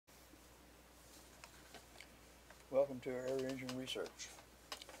Welcome to our Air Engine Research.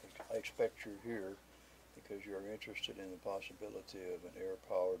 I expect you're here because you're interested in the possibility of an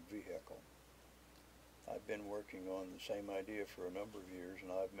air-powered vehicle. I've been working on the same idea for a number of years,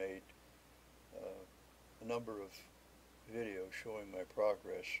 and I've made a number of videos showing my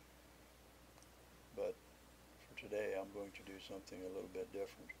progress, but for today I'm going to do something a little bit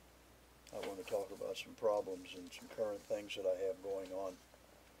different. I want to talk about some problems and some current things that I have going on.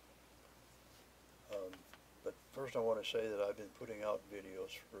 But first I want to say that I've been putting out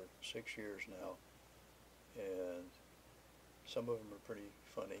videos for 6 years now, and some of them are pretty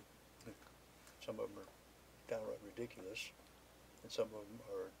funny, some of them are downright ridiculous, and some of them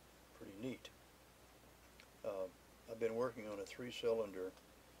are pretty neat. I've been working on a 3-cylinder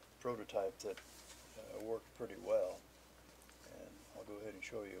prototype that worked pretty well, and I'll go ahead and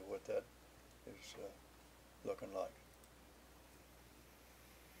show you what that is looking like.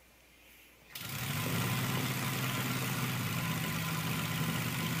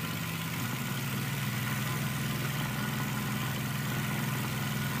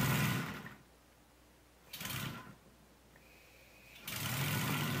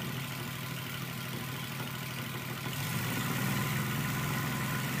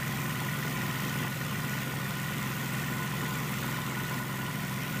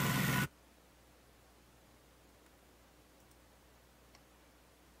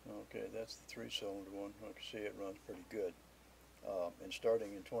 Okay, that's the 3-cylinder one. You can see it runs pretty good. And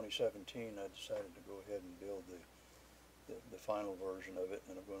starting in 2017, I decided to go ahead and build the final version of it,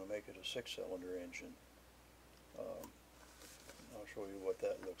 and I'm going to make it a 6-cylinder engine. I'll show you what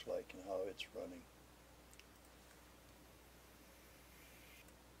that looks like and how it's running.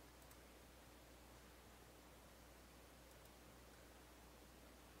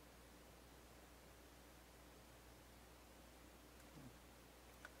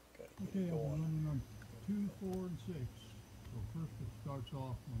 Okay, I'm running on 2, 4, and 6. So first it starts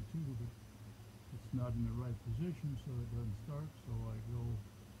off on 2, but it's not in the right position, so it doesn't start. So I go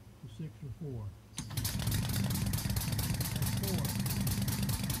to 6 or 4. That's 4.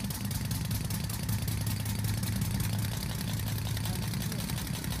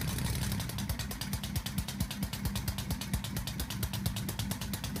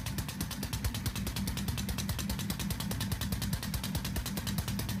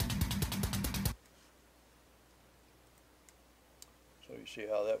 So you see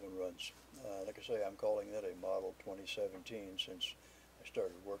how that one runs. Like I say, I'm calling that a Model 2017 since I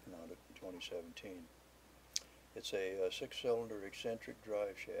started working on it in 2017. It's a 6-cylinder eccentric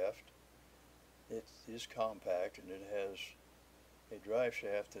drive shaft. It is compact, and it has a drive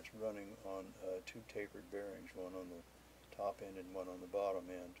shaft that's running on 2 tapered bearings, one on the top end and one on the bottom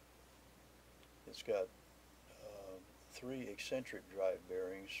end. It's got 3 eccentric drive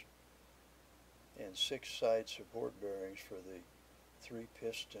bearings and 6 side support bearings for the 3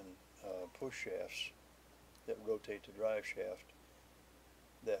 piston push shafts that rotate the drive shaft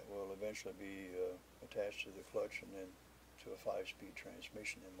that will eventually be attached to the clutch and then to a 5-speed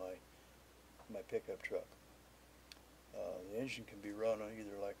transmission in my pickup truck. The engine can be run on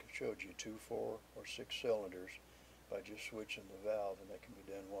either, like I showed you, 2, 4, or 6 cylinders by just switching the valve, and that can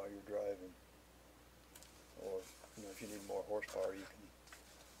be done while you're driving. Or, if you need more horsepower, you can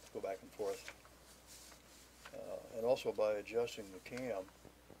go back and forth. And also by adjusting the cam,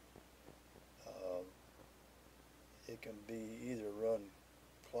 it can be either run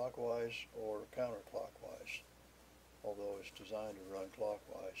clockwise or counterclockwise, although it's designed to run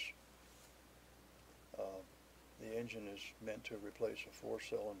clockwise. The engine is meant to replace a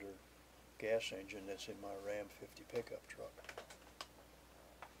 4-cylinder gas engine that's in my Ram 50 pickup truck.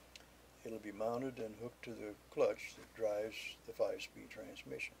 It'll be mounted and hooked to the clutch that drives the 5-speed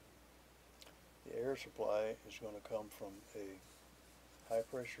transmission. The air supply is going to come from a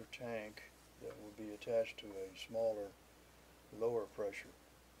high-pressure tank that will be attached to a smaller, lower pressure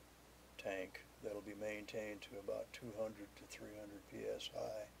tank that will be maintained to about 200 to 300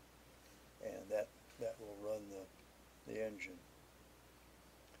 psi, and that will run the engine.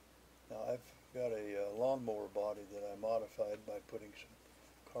 Now, I've got a lawnmower body that I modified by putting some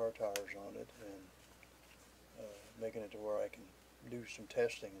car tires on it and making it to where I can do some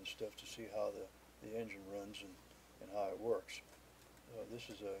testing and stuff to see how the engine runs and how it works. This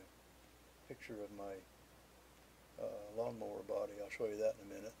is a picture of my lawnmower body. I'll show you that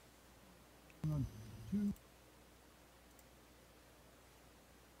in a minute.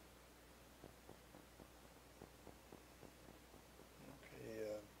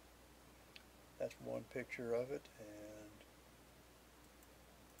 Okay, that's one picture of it, and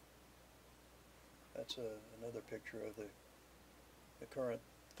that's another picture of the current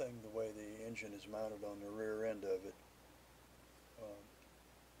thing, the way the engine is mounted on the rear end of it.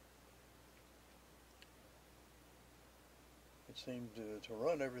 It seemed to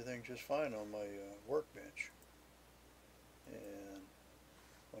run everything just fine on my workbench. And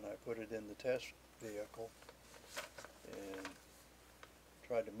when I put it in the test vehicle and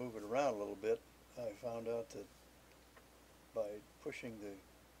tried to move it around a little bit, I found out that by pushing the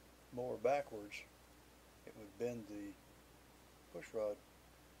mower backwards, it would bend the push rod,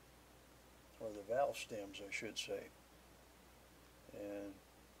 or the valve stems, I should say. And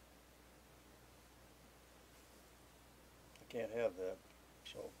I can't have that.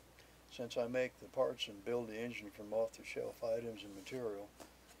 So since I make the parts and build the engine from off-the-shelf items and material,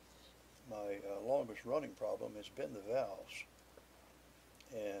 my longest running problem has been the valves.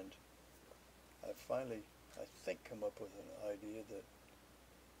 And I've finally, I think, come up with an idea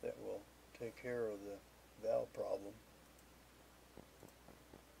that will take care of the valve problem.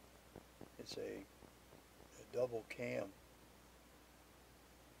 It's a double cam,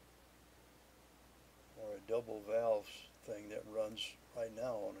 or a double valve thing that runs right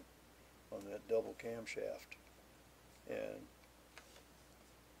now on that double camshaft. And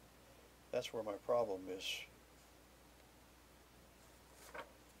that's where my problem is.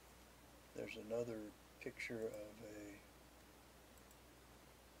 There's another picture of a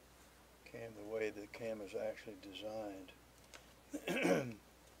cam, the way the cam is actually designed.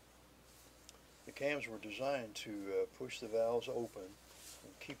 The cams were designed to push the valves open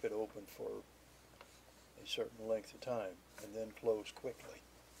and keep it open for a certain length of time and then close quickly.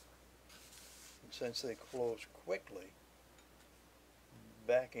 And since they close quickly,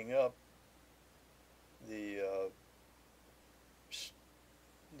 backing up the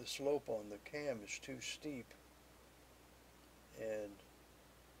slope on the cam is too steep, and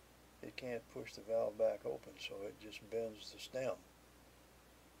it can't push the valve back open, so it just bends the stem.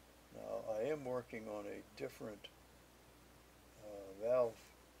 Now, I am working on a different valve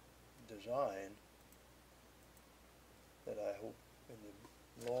design that I hope in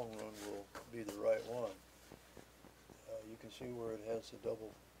the long run will be the right one. You can see where it has the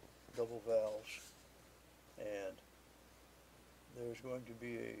double valves, and there's going to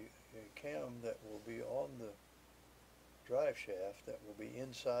be a cam that will be on the drive shaft that will be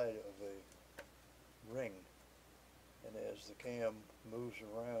inside of a ring. And as the cam moves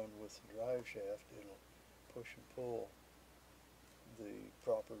around with the drive shaft, it'll push and pull the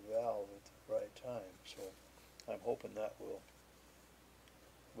proper valve at the right time. So I'm hoping that will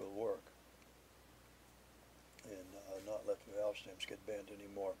work and not let the valve stems get bent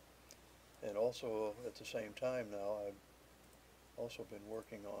anymore. And also at the same time now, I've also been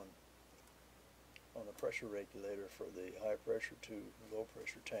working on a pressure regulator for the high pressure to low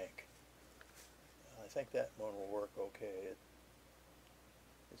pressure tank. I think that one will work okay.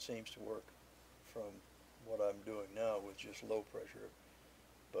 It seems to work from what I'm doing now with just low pressure,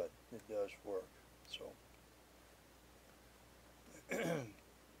 but it does work. So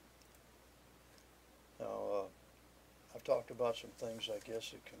now I've talked about some things I guess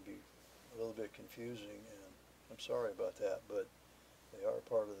that can be a little bit confusing, and I'm sorry about that, but they are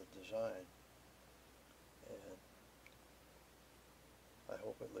part of the design. And I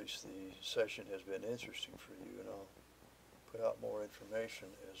hope at least the session has been interesting for you, and I'll put out more information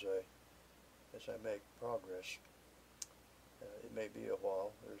as I make progress. It may be a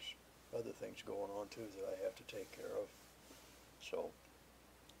while. There's other things going on too that I have to take care of. So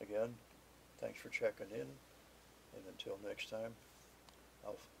again, thanks for checking in, and until next time,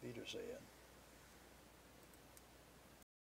 auf Wiedersehen.